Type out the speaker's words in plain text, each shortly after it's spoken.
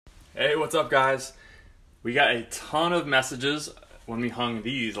Hey, what's up guys? We got a ton of messages when we hung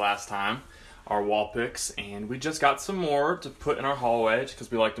these last time, our Wallpics, and we just got some more to put in our hallway just because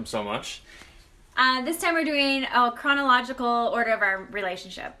we liked them so much. This time we're doing a chronological order of our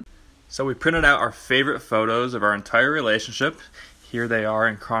relationship. So we printed out our favorite photos of our entire relationship. Here they are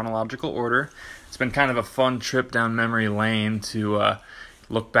in chronological order. It's been kind of a fun trip down memory lane to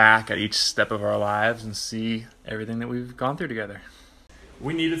look back at each step of our lives and see everything that we've gone through together.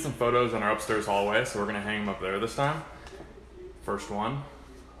 We needed some photos in our upstairs hallway, so we're gonna hang them up there this time. First one,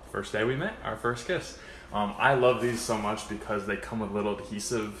 first day we met, our first kiss. I love these so much because they come with little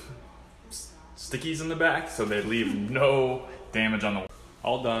adhesive stickies in the back, so they leave no damage on the wall.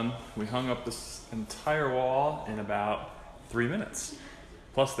 All done. We hung up this entire wall in about 3 minutes.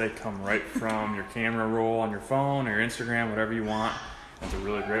 Plus they come right from your camera roll on your phone or your Instagram, whatever you want. It's a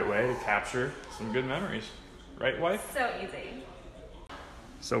really great way to capture some good memories. Right, wife? So easy.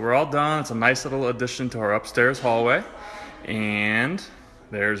 So we're all done. It's a nice little addition to our upstairs hallway. And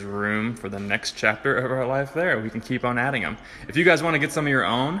there's room for the next chapter of our life there. We can keep on adding them. If you guys want to get some of your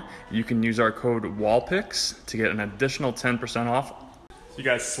own, you can use our code Wallpics to get an additional 10% off. So you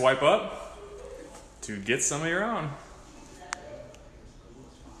guys swipe up to get some of your own.